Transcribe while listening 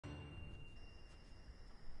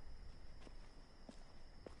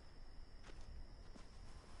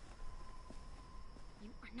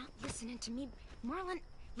listening to me. Marlon,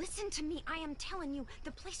 listen to me. I am telling you,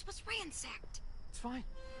 the place was ransacked. It's fine.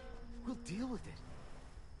 We'll deal with it.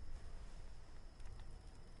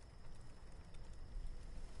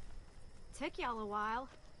 Took y'all a while.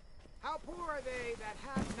 How poor are they that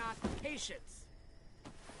have not patience?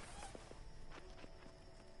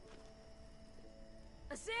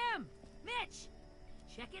 Asim! Mitch!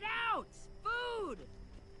 Check it out! Food!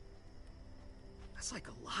 That's like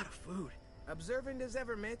a lot of food. Observant as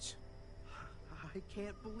ever, Mitch. I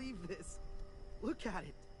can't believe this. Look at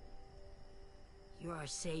it. You're our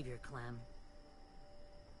savior, Clem.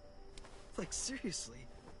 Like, seriously,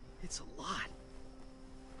 it's a lot.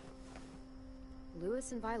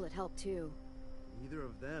 Lewis and Violet helped too. Neither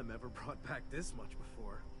of them ever brought back this much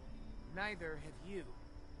before. Neither have you.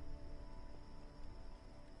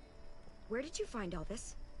 Where did you find all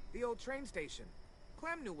this? The old train station.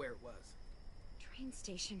 Clem knew where it was. Train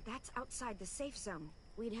station, that's outside the safe zone.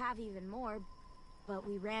 We'd have even more, but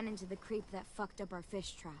we ran into the creep that fucked up our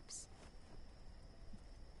fish traps.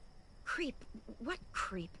 Creep? What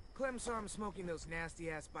creep? Clem saw him smoking those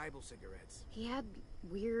nasty-ass Bible cigarettes. He had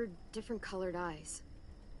weird, different colored eyes.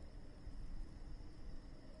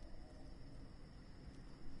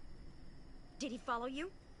 Did he follow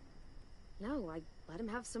you? No, I let him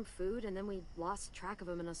have some food, and then we lost track of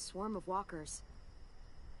him in a swarm of walkers.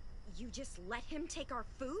 You just let him take our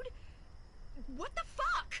food? What the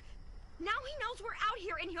fuck? Now he knows we're out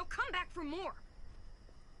here and he'll come back for more.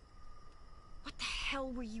 What the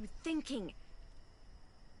hell were you thinking?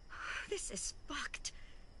 This is fucked.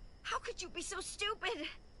 How could you be so stupid?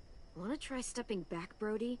 Wanna try stepping back,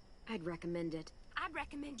 Brody? I'd recommend it. I'd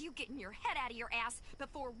recommend you getting your head out of your ass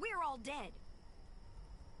before we're all dead.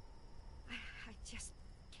 I just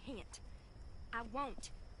can't. I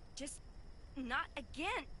won't. Just not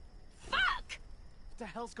again. Fuck! What the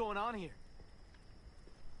hell's going on here?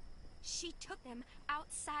 She took them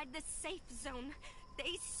outside the safe zone.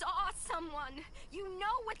 They saw someone. You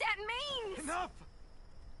know what that means! Enough!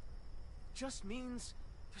 Just means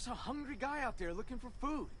there's a hungry guy out there looking for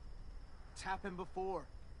food. It's happened before.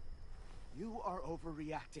 You are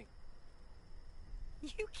overreacting.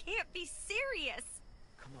 You can't be serious!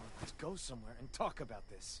 Come on, let's go somewhere and talk about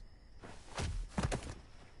this.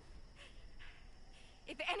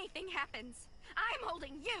 If anything happens, I'm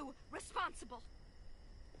holding you responsible.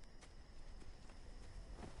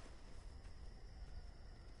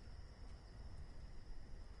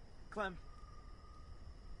 Clem,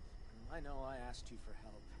 I know I asked you for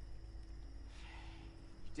help.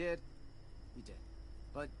 You did. You did.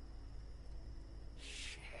 But...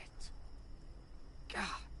 shit.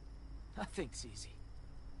 God, nothing's easy.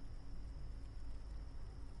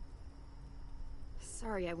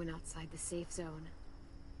 Sorry I went outside the safe zone.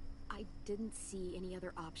 I didn't see any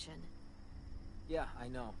other option. Yeah, I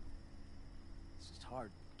know. It's just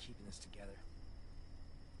hard keeping this together.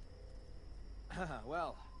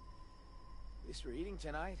 Well, at least we're eating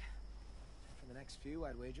tonight. For the next few,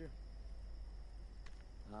 I'd wager.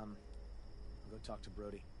 I'll go talk to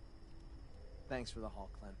Brody. Thanks for the haul,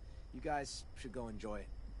 Clem. You guys should go enjoy it.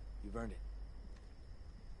 You've earned it.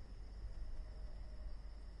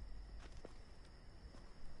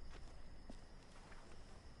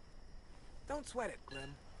 Don't sweat it,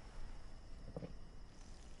 Clem.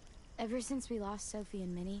 Ever since we lost Sophie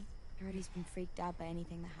and Minnie, Brody's been freaked out by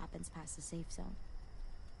anything that happens past the safe zone.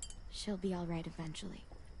 She'll be alright eventually.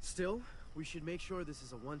 Still, we should make sure this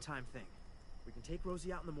is a one-time thing. We can take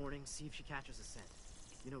Rosie out in the morning, see if she catches a scent.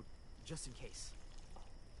 You know, just in case.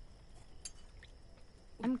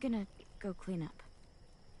 I'm gonna go clean up.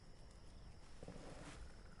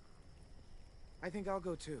 I think I'll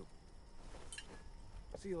go too.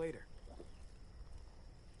 See you later.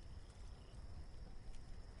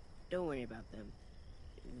 Don't worry about them.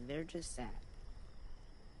 They're just sad.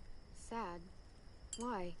 Sad?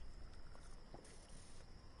 Why?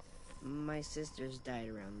 My sisters died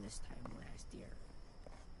around this time last year.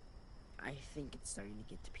 I think it's starting to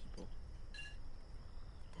get to people.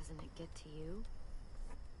 Doesn't it get to you?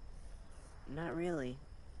 Not really.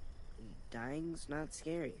 Dying's not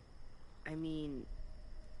scary. I mean,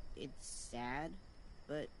 it's sad,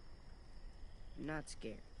 but not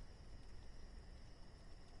scary.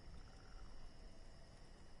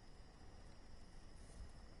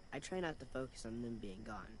 I try not to focus on them being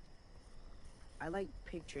gone. I like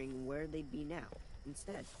picturing where they'd be now,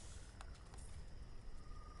 instead.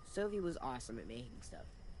 Sophie was awesome at making stuff.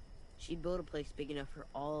 She'd build a place big enough for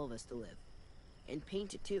all of us to live. And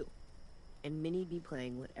paint it too. And Minnie'd be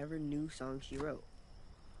playing whatever new song she wrote.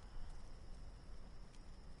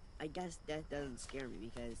 I guess death doesn't scare me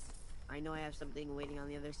because I know I have something waiting on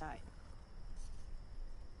the other side.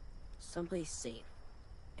 Someplace safe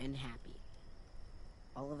and happy.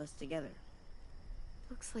 All of us together.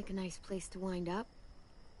 Looks like a nice place to wind up.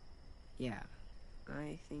 Yeah,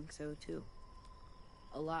 I think so too.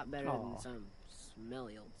 A lot better Aw. than some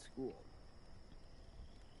smelly old school.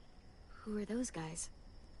 Who are those guys?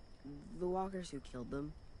 The walkers who killed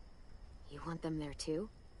them, You want them there too?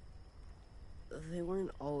 they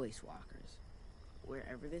weren't always walkers.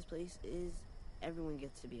 Wherever this place is, everyone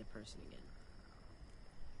gets to be a person again.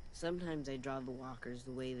 Sometimes I draw the walkers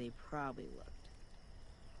the way they probably looked.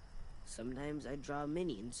 Sometimes I draw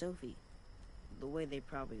Minnie and Sophie the way they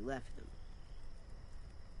probably left them.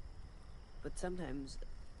 But sometimes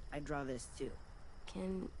I draw this too.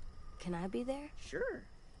 Can I be there? Sure.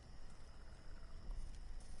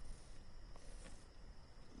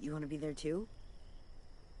 You want to be there too?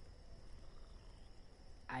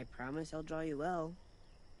 I promise I'll draw you well.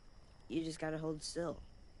 You just gotta hold still.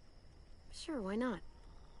 Sure, why not?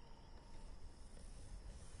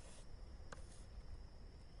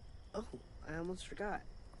 Oh, I almost forgot.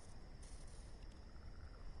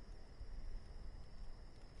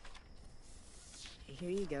 Here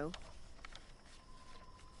you go.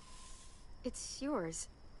 It's yours.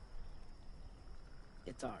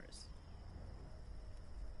 It's ours.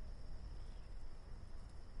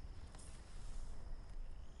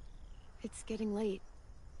 It's getting late.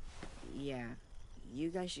 Yeah, you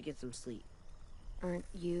guys should get some sleep. Aren't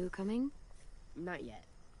you coming? Not yet.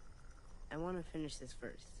 I want to finish this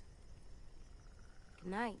first.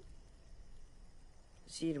 Good night.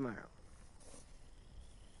 See you tomorrow.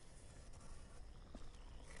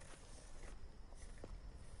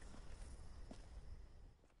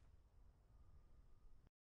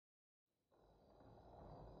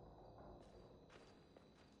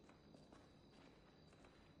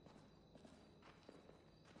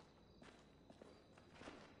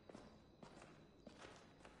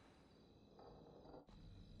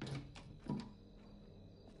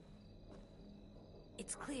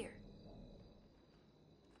 It's clear.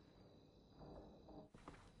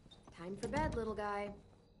 Time for bed, little guy.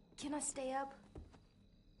 Can I stay up?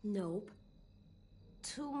 Nope.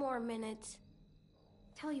 2 more minutes.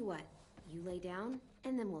 Tell you what, you lay down,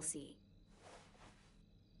 and then we'll see.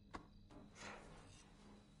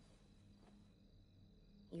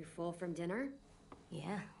 You full from dinner?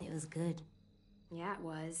 Yeah, it was good. Yeah, it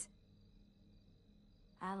was.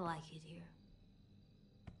 I like it here.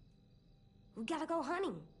 We gotta go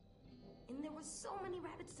hunting. And there were so many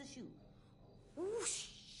rabbits to shoot. Whoosh.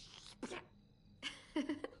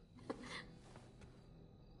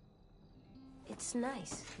 It's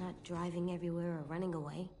nice not driving everywhere or running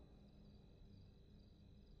away.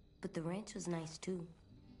 But the ranch was nice too.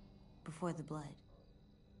 Before the blood.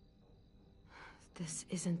 This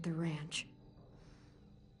isn't the ranch.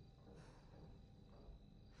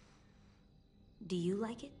 Do you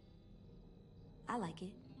like it? I like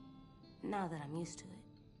it. Now that I'm used to it.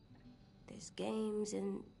 There's games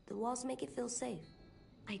and the walls make it feel safe.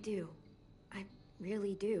 I do. I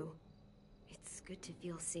really do. It's good to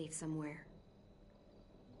feel safe somewhere.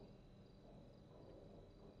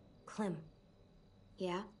 Clem,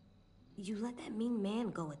 Yeah? you let that mean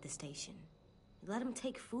man go at the station. You let him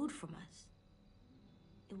take food from us.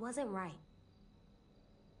 It wasn't right.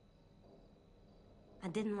 I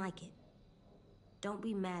didn't like it. Don't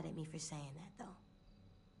be mad at me for saying that, though.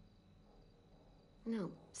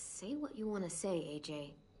 No, say what you want to say,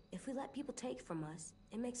 AJ. If we let people take from us,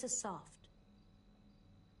 it makes us soft.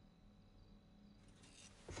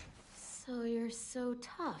 So you're so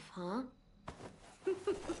tough, huh?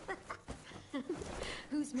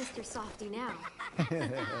 Who's Mr. Softy now?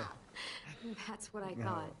 That's what I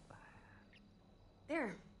thought.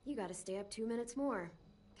 There, you gotta stay up 2 minutes more.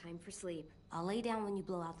 Time for sleep. I'll lay down when you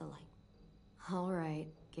blow out the light. All right,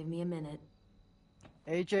 give me a minute.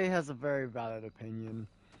 AJ has a very valid opinion.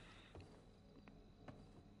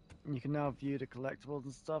 You can now view the collectibles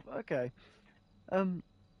and stuff. Okay.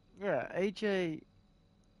 Yeah, AJ,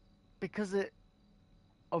 because it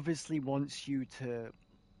obviously wants you to,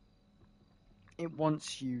 it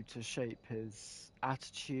wants you to shape his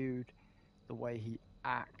attitude, the way he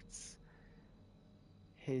acts,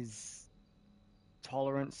 his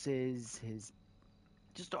tolerances, his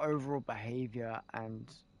just overall behavior and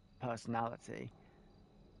personality.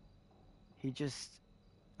 He just,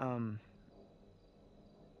 you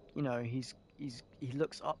know, he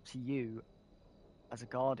looks up to you as a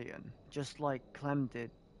guardian, just like Clem did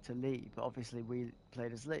to Lee, but obviously we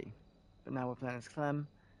played as Lee. But now we're playing as Clem.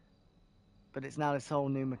 But it's now this whole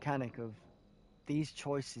new mechanic of these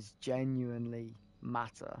choices genuinely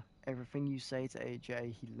matter. Everything you say to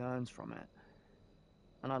AJ, he learns from it.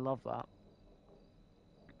 And I love that.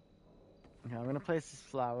 Okay, I'm gonna place these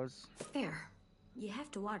flowers. There. You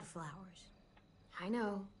have to water flowers. I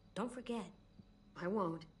know. Don't forget. I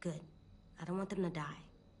won't. Good. I don't want them to die.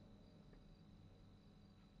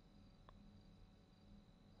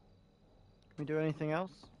 Can we do anything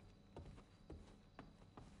else?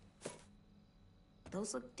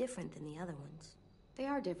 Those look different than the other ones. They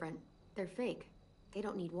are different. They're fake. They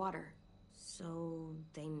don't need water. So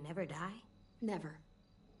they never die? Never.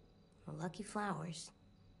 Well, lucky flowers.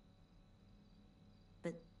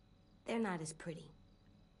 But they're not as pretty.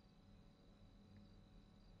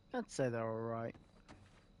 I'd say they're alright.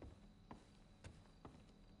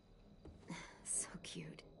 So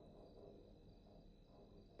cute.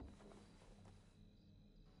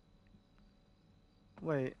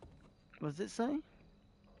 Wait, what does it say?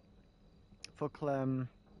 For Clem,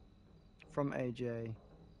 from AJ,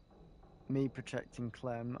 me protecting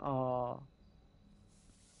Clem. Ah,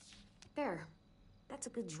 There. That's a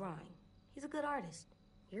good drawing. He's a good artist.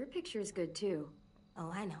 Your picture's good too.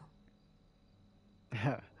 Oh, I know.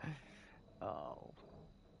 oh,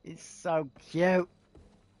 he's so cute.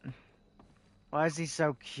 Why is he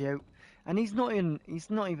so cute? And he's not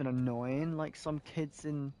even annoying like some kids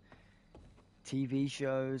in TV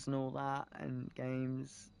shows and all that and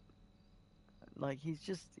games. Like he's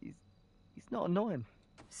not annoying.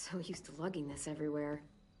 So used to lugging this everywhere.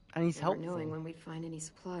 And he's Never helpful. knowing when we'd find any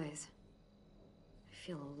supplies. I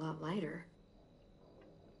feel a lot lighter.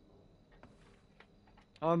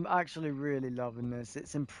 I'm actually really loving this.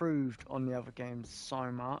 It's improved on the other games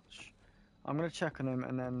so much. I'm gonna check on him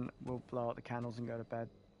and then we'll blow out the candles and go to bed.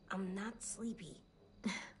 I'm not sleepy.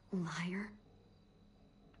 Liar.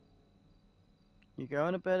 You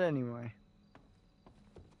going to bed anyway?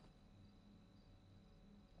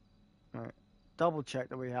 Alright. Double check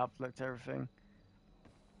that we have looked at everything.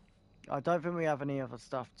 I don't think we have any other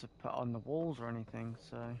stuff to put on the walls or anything,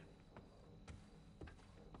 so...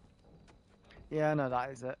 Yeah, no,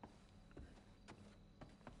 that is it.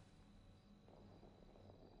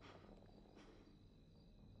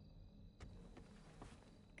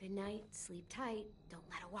 Good night, sleep tight, don't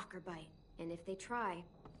let a walker bite. And if they try,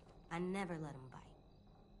 I never let him bite.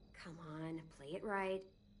 come on, play it right.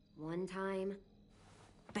 One time.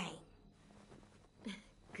 Bang.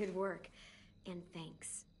 Good work. And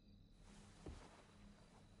thanks.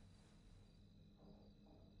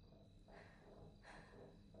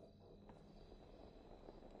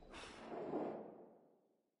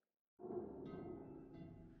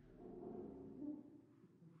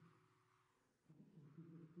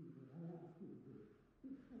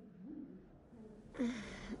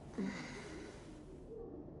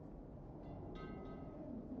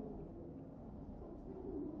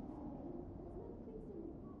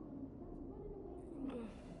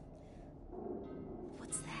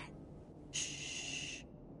 What's that? Shh.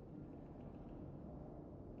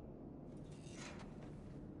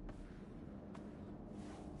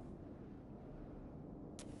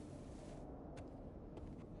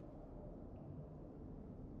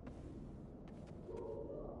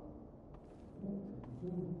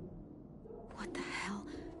 What the hell?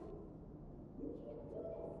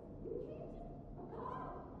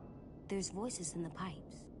 There's voices in the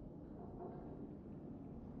pipes.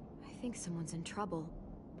 I think someone's in trouble.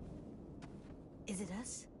 Is it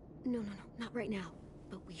us? No, not right now.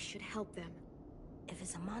 But we should help them. If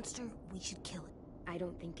it's a monster, we should kill it. I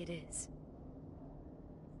don't think it is.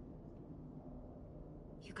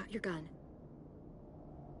 You got your gun.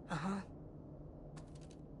 Uh-huh.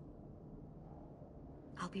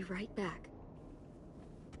 I'll be right back.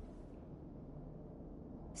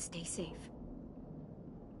 Stay safe.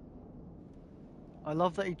 I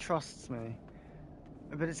love that he trusts me.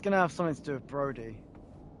 But it's gonna have something to do with Brody.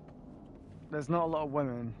 There's not a lot of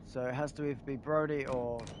women, so it has to either be Brody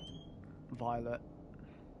or Violet.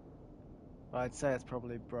 But I'd say it's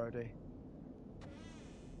probably Brody.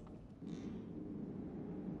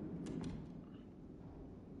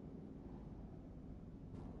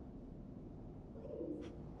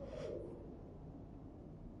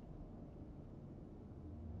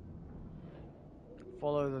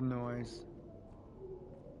 Follow the noise.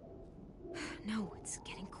 No, it's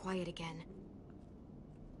getting quiet again.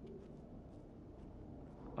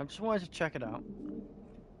 I just wanted to check it out.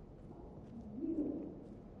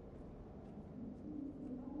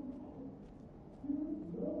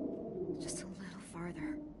 Just a little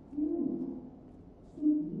farther.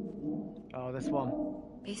 Oh, this one.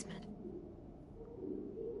 Basement.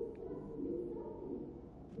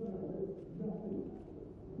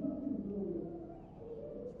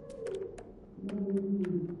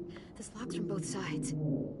 This lock's from both sides.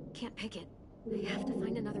 Can't pick it. I have to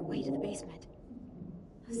find another way to the basement.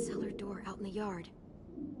 A cellar door out in the yard.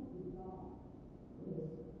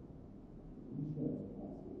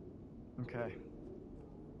 Okay.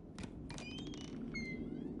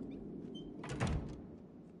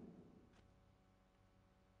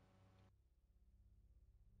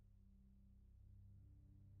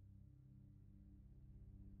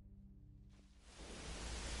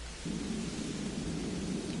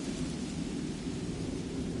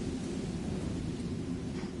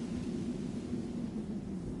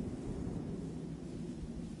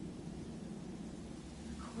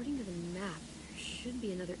 According to the map, there should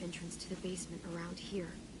be another entrance to the basement around here.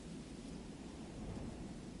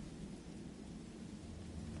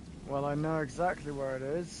 Well, I know exactly where it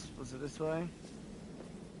is. Was it this way?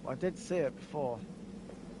 Well, I did see it before.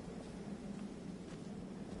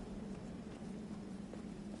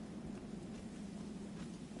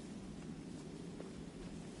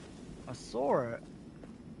 I saw it.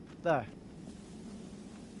 There.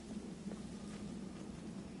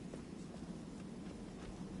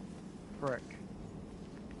 Frick.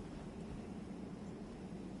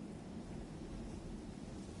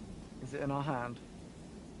 Is it in our hand?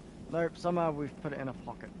 Nope, somehow we've put it in a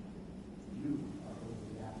pocket.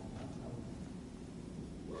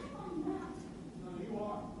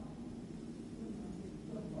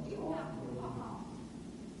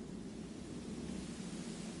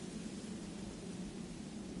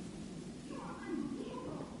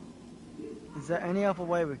 Is there any other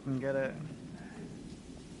way we can get it?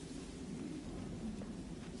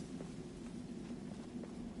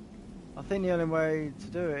 I think the only way to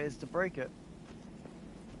do it is to break it.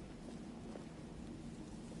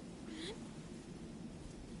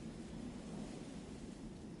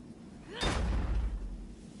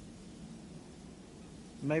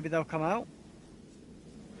 Maybe they'll come out?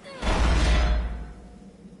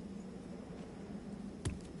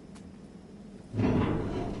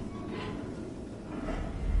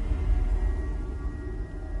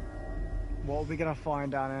 What are we gonna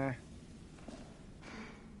find down here?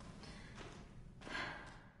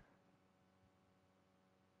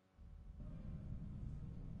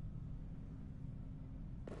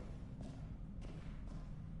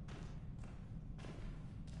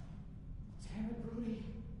 Damn it, Brody.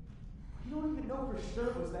 You don't even know for sure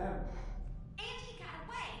it was them. And he got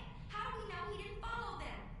away. How do we know he didn't follow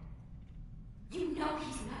them? You know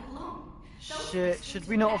he's not alone. Those Shit, things should will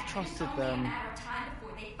we not back, have and it's trusted only a them? matter of time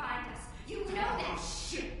before they find us. You know that.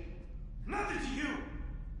 Shit! Nothing to you!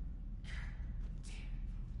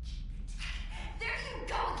 There you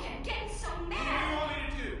go again, getting so What do you mad. want me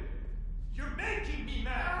to do? You're making me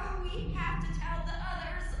mad! Oh, we have to tell the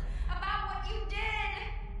others about what you did.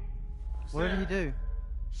 What did he Sarah, do?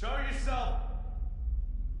 Show yourself!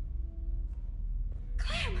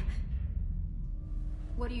 Clem!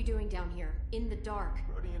 What are you doing down here, in the dark?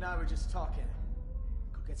 Brody and I were just talking.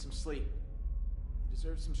 Go get some sleep. You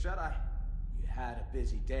deserve some shut-eye. You had a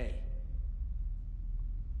busy day.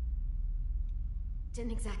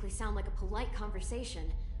 Didn't exactly sound like a polite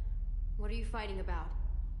conversation. What are you fighting about?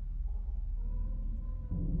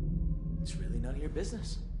 It's really none of your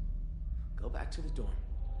business. Go back to the dorm.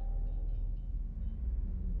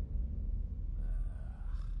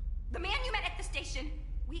 The man you met at the station.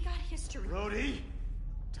 We got history. Brody!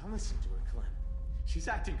 Don't listen to her, Clem. She's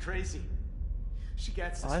acting crazy. She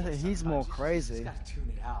gets this I way think he's sometimes. more You just crazy. gotta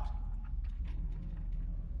tune it out.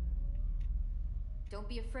 Don't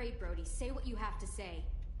be afraid, Brody. Say what you have to say.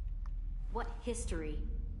 What history?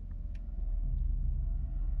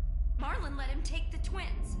 Marlon let him take the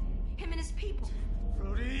twins. Him and his people.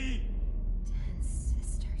 Brody! 10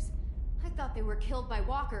 sisters. I thought they were killed by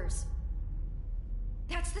walkers.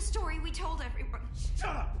 That's the story we told everyone. Shut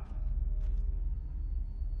up!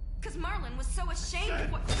 Because Marlon was so ashamed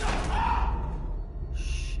of what...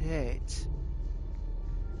 Shit.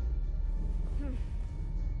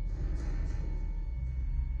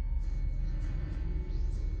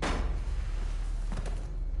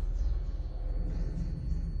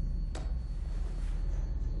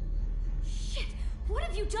 Shit! What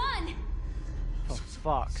have you done? For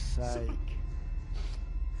fuck's sake.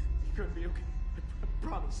 You're gonna be okay. I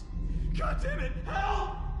promise. God damn it! Help!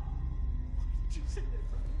 Why did you say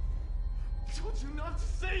that, Brody? I told you not to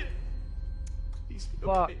say it! Please be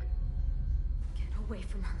Fuck. okay. Get away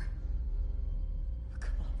from her.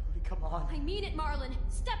 Come on, Brody, come on. I mean it, Marlon.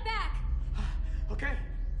 Step back! Okay.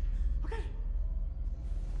 Okay.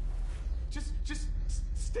 Just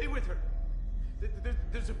stay with her.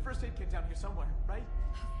 There's a first aid kit down here somewhere, right?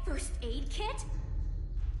 First aid kit?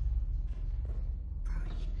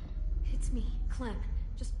 Brody, it's me, Clem.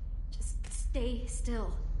 Just stay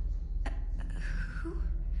still. Who?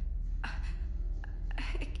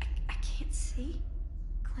 See?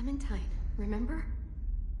 Clementine, remember?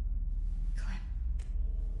 Clem,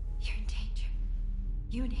 you're in danger.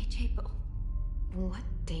 You and AJ both. What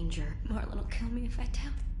danger? Marlon will kill me if I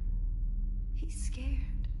tell. He's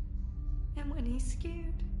scared. And when he's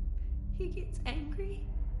scared, he gets angry.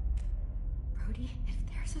 Brody, if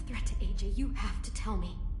there's a threat to AJ, you have to tell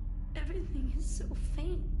me. Everything is so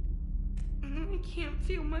faint. I can't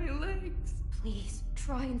feel my legs. Please,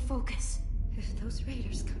 try and focus. If those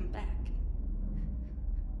raiders come back,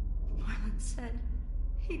 Marlon said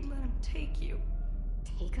he'd let him take you.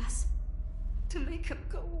 Take us? To make him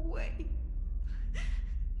go away.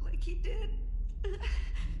 Like he did.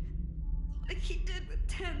 Like he did with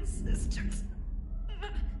 10 sisters.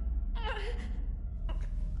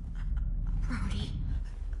 Brody.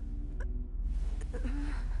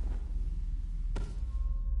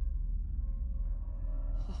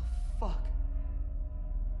 Oh, fuck.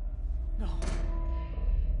 No. Oh,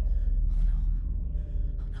 no.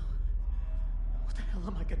 Oh, no. What the hell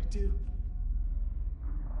am I gonna do?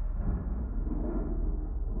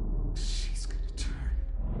 She's gonna turn.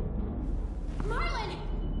 Marlon!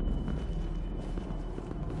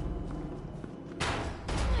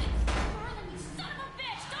 Marlon, you son of a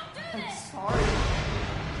bitch! Don't do I'm this! sorry.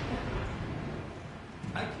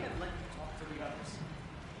 I can't let you talk to the others.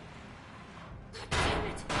 Damn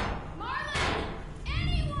it! Marlon!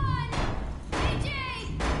 Anyone! AJ!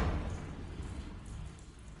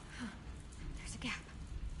 There's a gap.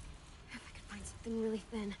 If I could find something really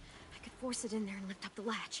thin, I could force it in there and lift up the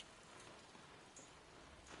latch.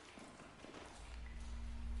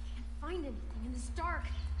 Can't find anything in this dark.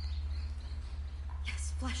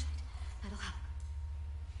 Yes, flashlight. That'll help.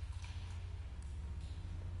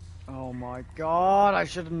 Oh my god, I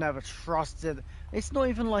should have never trusted. It's not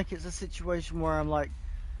even like it's a situation where I'm like,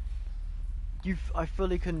 I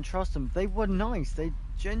fully couldn't trust them. They were nice. They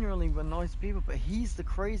genuinely were nice people, but he's the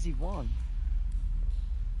crazy one.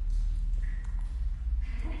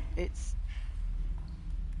 It's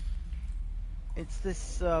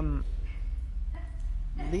this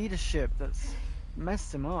leadership that's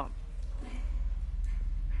messed him up.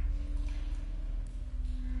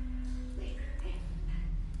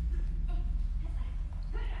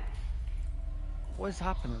 What is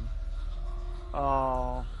happening?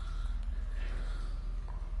 Oh.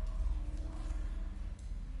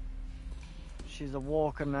 She's a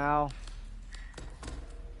walker now.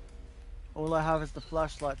 All I have is the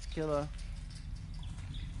flashlight to kill her.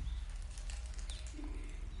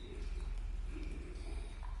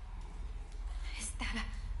 Is that a...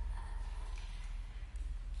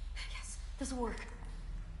 Yes, this'll work.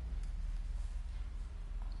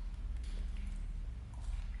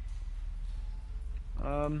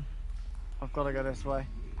 I've got to go this way.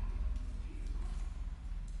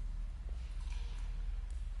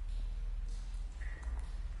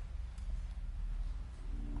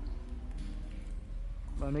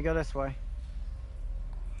 Let me go this way.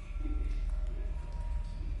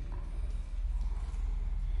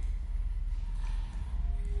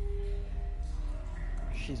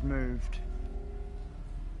 She's moved.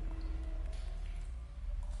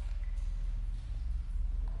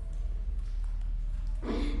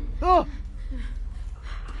 Oh!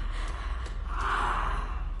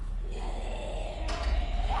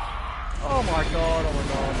 Oh my god, oh my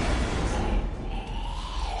god.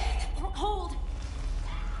 Hold!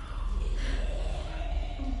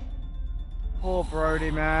 Poor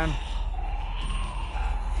Brody, man.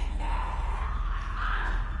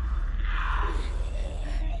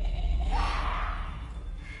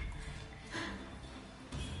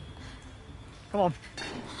 Come on.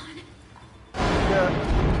 Yeah.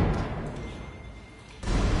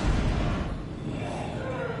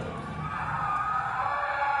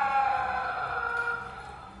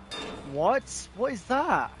 What? What is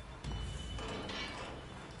that?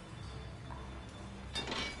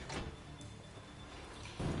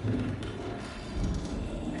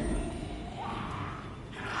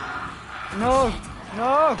 No!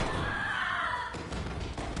 No!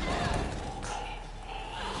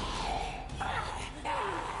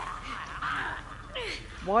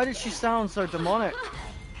 Why did she sound so demonic?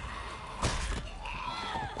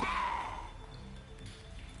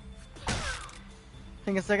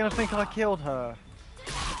 Thing is, they're gonna think I killed her.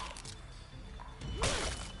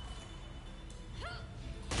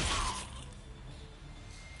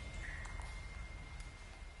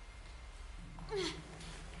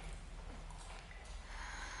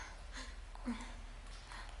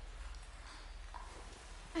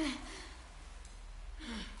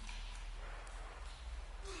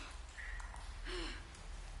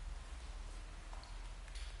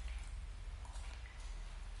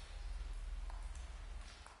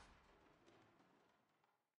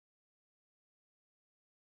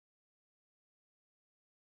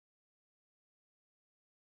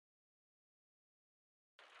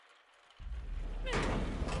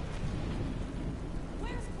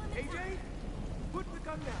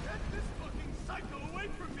 gun now. Get this fucking psycho away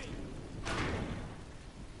from me!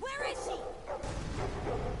 Where is she?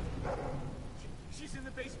 She's in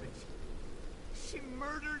the basement. She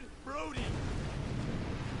murdered Brody.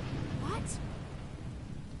 What?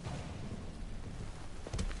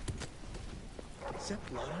 Is that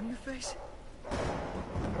blood on your face?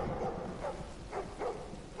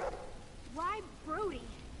 Why Brody?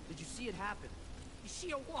 Did you see it happen? Is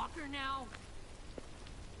she a walker now?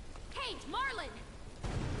 Hey, Marlon!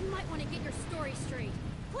 You might want to get your story straight.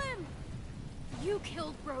 Clem! You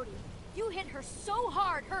killed Brody. You hit her so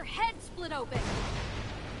hard, her head split open.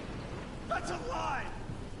 That's a lie!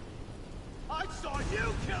 I saw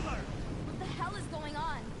you kill her! What the hell is going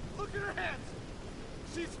on? Look at her hands!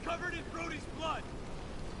 She's covered in Brody's blood!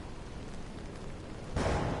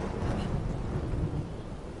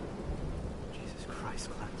 Jesus Christ,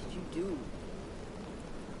 Clem. What did you do?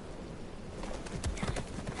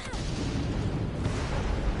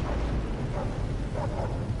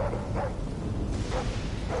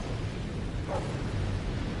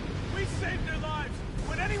 We saved their lives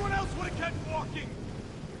when anyone else would have kept walking!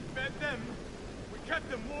 We fed them, we kept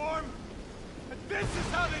them warm, and this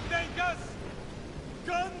is how they thank us!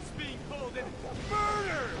 Guns being pulled and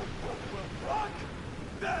murder! Well, fuck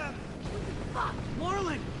them! Fuck!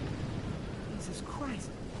 Marlon! Jesus Christ.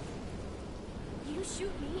 You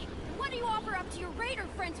shoot me? What do you offer up to your raider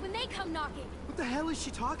friends when they come knocking? What the hell is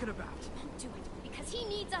she talking about? Won't do it, because he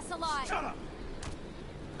needs us alive. Shut up!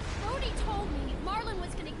 Brody told me Marlon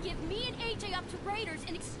was gonna give me and AJ up to raiders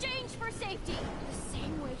in exchange for safety. The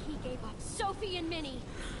same way he gave up Sophie and Minnie.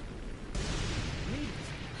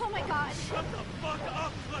 Oh my god. Shut the fuck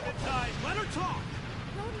up, Clementine! Let her talk!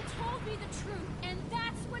 Brody told me the truth, and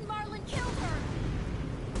that's when Marlon killed her.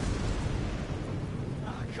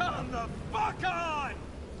 Come the fuck on!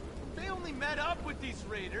 They only met up with these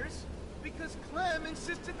raiders because Clem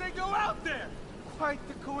insisted they go out there. Quite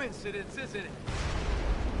the coincidence, isn't it?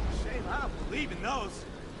 Shame I don't believe in those.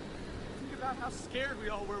 Think about how scared we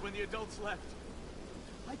all were when the adults left.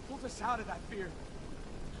 I pulled us out of that fear.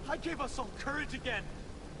 I gave us all courage again.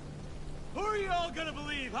 Who are you all gonna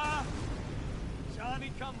believe, huh?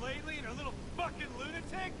 Johnny come lately and her little fucking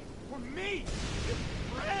lunatic? Or me, your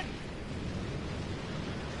friend?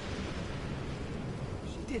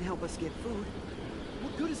 She did help us get food.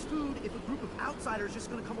 What good is food if a group of outsiders just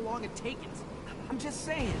gonna come along and take it? I'm just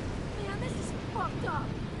saying. Man, this is fucked up.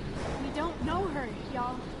 We don't know her,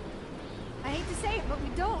 y'all. I hate to say it, but we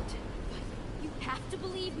don't. You have to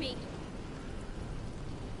believe me.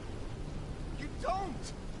 You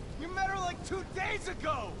don't! You met her like 2 days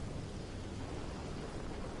ago!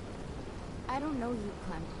 I don't know you,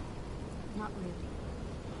 Clem. Not really.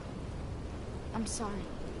 I'm sorry.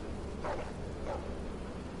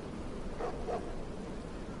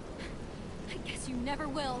 I guess you never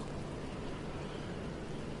will.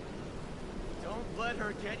 Don't let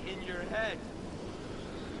her get in your head.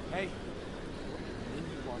 Hey,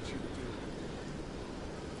 Minnie wants you to do.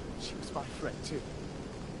 She was my friend too.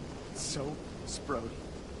 So was Brody.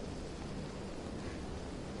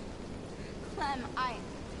 Clem,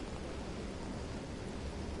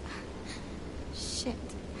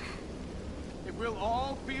 Shit. It will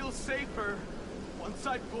all feel safer once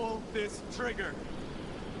I pull this trigger.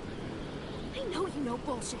 I know you know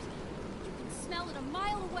bullshit. You can smell it a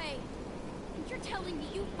mile away. And you're telling me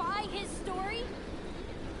you buy his story?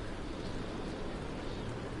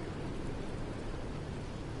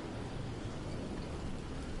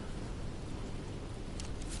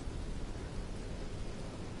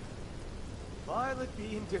 Violet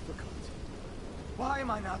being difficult. Why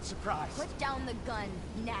am I not surprised? Put down the gun,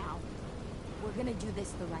 now. We're gonna do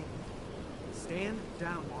this the right way. Stand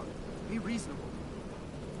down, Marlon. Be reasonable.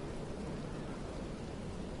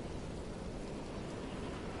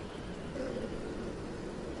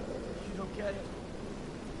 You don't get it.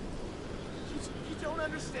 You don't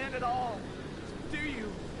understand at all. Do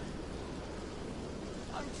you?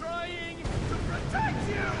 I'm trying to protect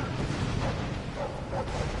you!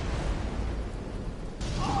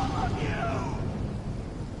 All of you!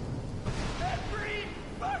 Every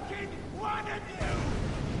fucking one of you!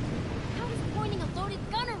 How does pointing a loaded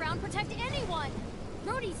gun around protect anyone?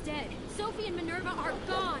 Brody's dead. Sophie and Minerva are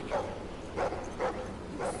gone. You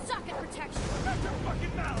suck at protection. Shut your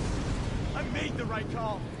fucking mouth! I made the right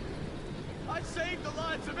call. I saved the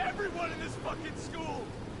lives of everyone in this fucking school.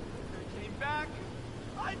 They came back.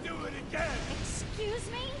 I do it again. Excuse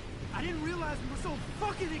me? I didn't realize we were so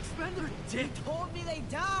fucking expendable. They told me they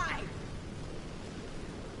died!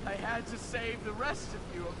 I had to save the rest of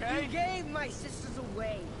you, okay? You gave my sisters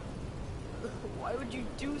away. Why would you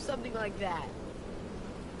do something like that?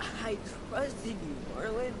 I trusted you,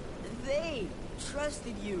 Marlon. They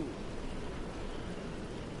trusted you.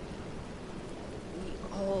 We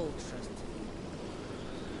all trusted you.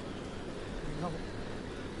 I know.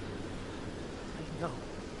 I know.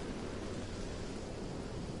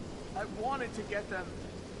 I wanted to get them.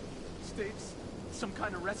 Stage some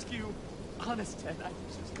kind of rescue. Honest, Ted, I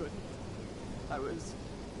just couldn't. I was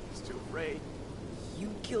too afraid. You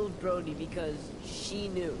killed Brody because she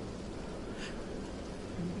knew.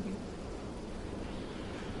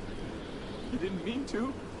 I didn't mean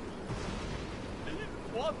to. I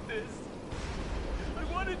didn't want this. I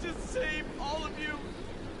wanted to save all of you.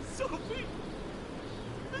 Sophie,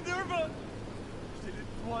 Minerva. I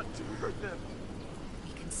didn't want to hurt them.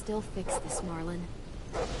 We can still fix this, Marlon.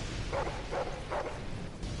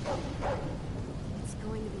 It's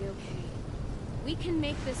going to be okay. We can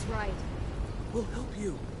make this right. We'll help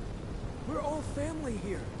you. We're all family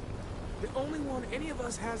here. The only one any of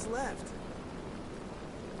us has left.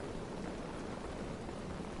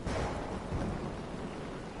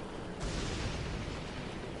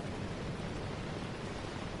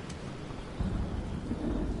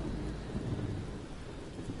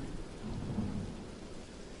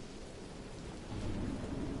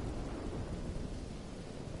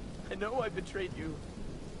 I know I betrayed you.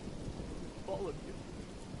 All of you.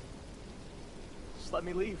 Just let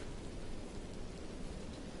me leave.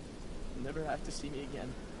 You'll never have to see me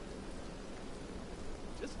again.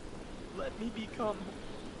 Just let me become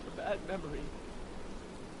a bad memory.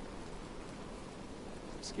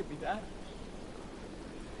 Just give me that.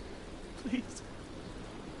 Please.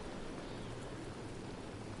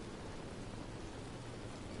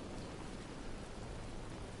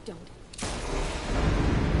 Don't.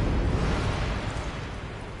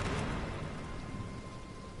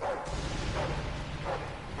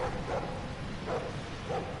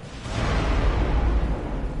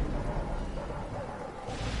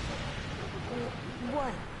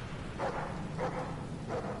 What?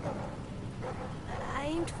 I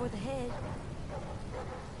aimed for the head.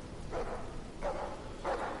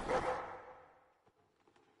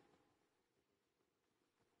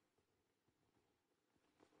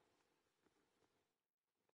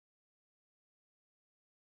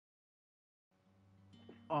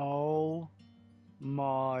 Oh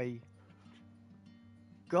my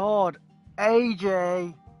God,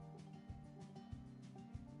 AJ!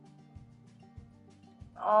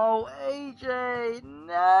 Oh, AJ,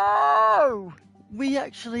 no! We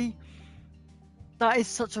actually... That is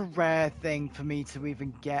such a rare thing for me to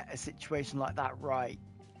even get a situation like that right.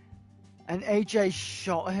 And AJ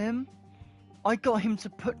shot him? I got him to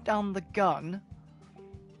put down the gun.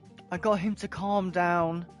 I got him to calm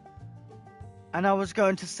down. And I was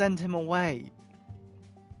going to send him away.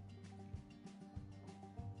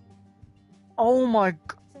 Oh my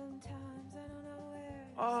God.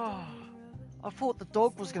 Oh, I thought the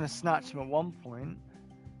dog was going to snatch him at one point.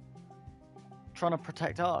 Trying to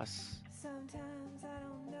protect us.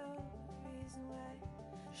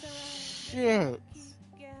 Shit.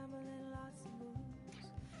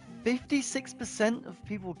 56% of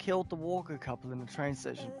people killed the Walker couple in the train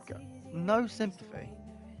station. No sympathy.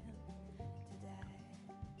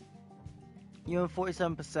 You and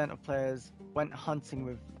 47% of players went hunting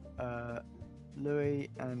with Louis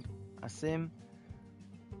and Asim.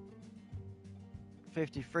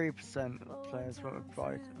 53% of players went with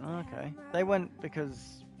Pride. Okay. They went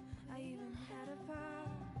because...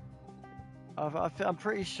 I'm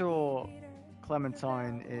pretty sure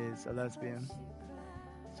Clementine is a lesbian.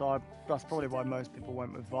 So that's probably why most people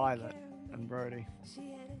went with Violet and Brody.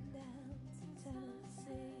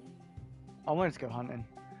 I wanted to go hunting.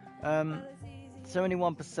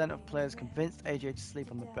 71% of players convinced AJ to sleep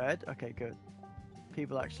on the bed. Okay, good.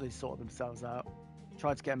 People actually sorted themselves out.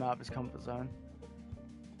 Tried to get him out of his comfort zone.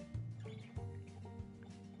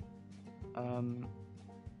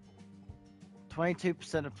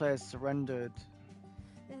 22% of players surrendered.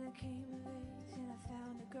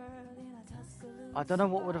 I don't know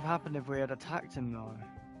what would have happened if we had attacked him though.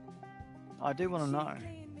 I do want to know.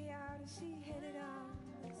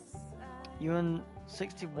 You and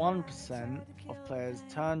 61% of players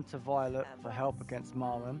turned to Violet for help against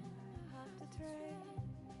Marlon.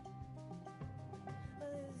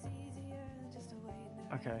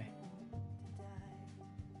 Okay.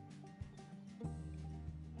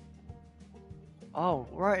 Oh,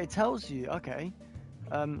 right, it tells you. Okay.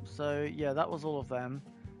 So, yeah, that was all of them.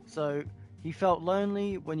 So, he felt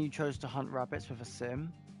lonely when you chose to hunt rabbits with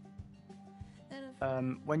Asim.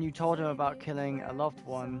 When you told him about killing a loved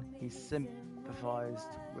one, he sympathized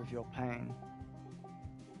with your pain.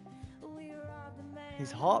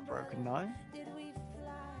 He's heartbroken, no?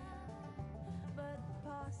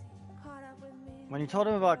 When you told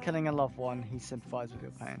him about killing a loved one, he sympathized with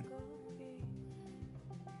your pain.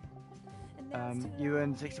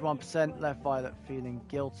 Ewan, 61%, left Violet feeling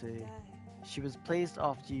guilty. She was pleased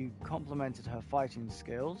after you complimented her fighting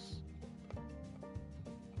skills.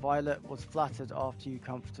 Violet was flattered after you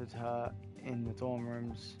comforted her in the dorm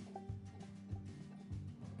rooms.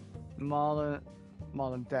 Marlon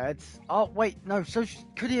dead. Oh, wait, no, so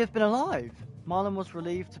could he have been alive? Marlon was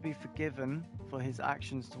relieved to be forgiven for his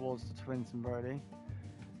actions towards the twins and Brody.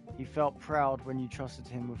 He felt proud when you trusted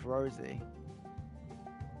him with Rosie.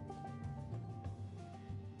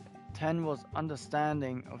 10 was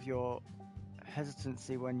understanding of your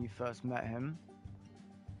hesitancy when you first met him.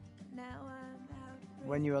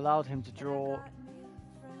 When you allowed him to draw,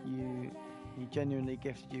 he genuinely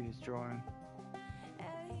gifted you his drawing.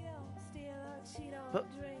 But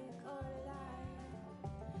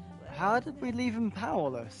how did we leave him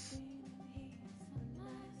powerless?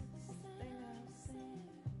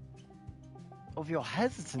 Of your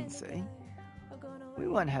hesitancy? We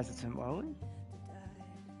weren't hesitant, were we?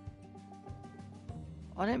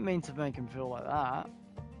 I didn't mean to make him feel like that.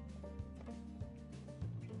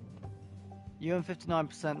 You and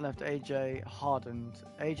 59% left AJ hardened.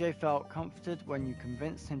 AJ felt comforted when you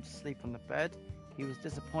convinced him to sleep on the bed. He was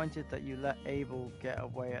disappointed that you let Abel get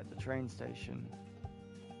away at the train station.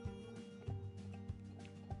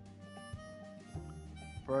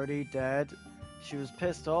 Brody dead. She was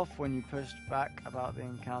pissed off when you pushed back about the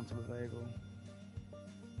encounter with Abel.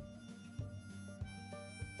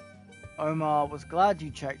 Omar was glad you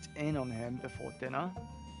checked in on him before dinner.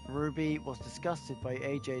 Ruby was disgusted by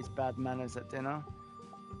AJ's bad manners at dinner.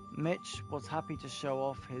 Mitch was happy to show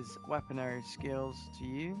off his weaponry skills to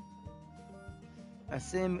you.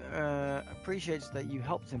 Asim appreciates that you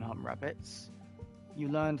helped him hunt rabbits. You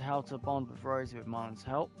learned how to bond with Rosie with Marlon's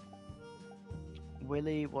help.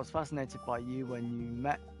 Willie was fascinated by you when you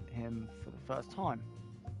met him for the first time.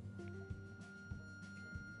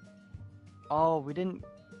 Oh, we didn't...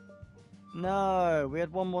 No, we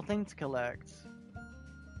had one more thing to collect.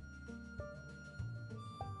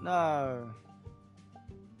 No.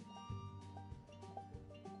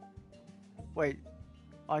 Wait,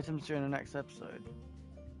 items during the next episode.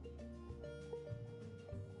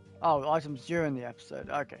 Oh, items during the episode,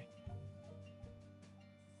 okay.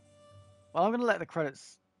 Well, I'm going to let the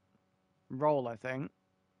credits roll, I think.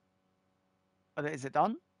 Is it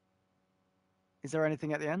done? Is there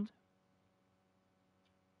anything at the end?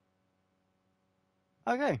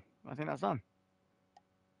 Okay, I think that's done.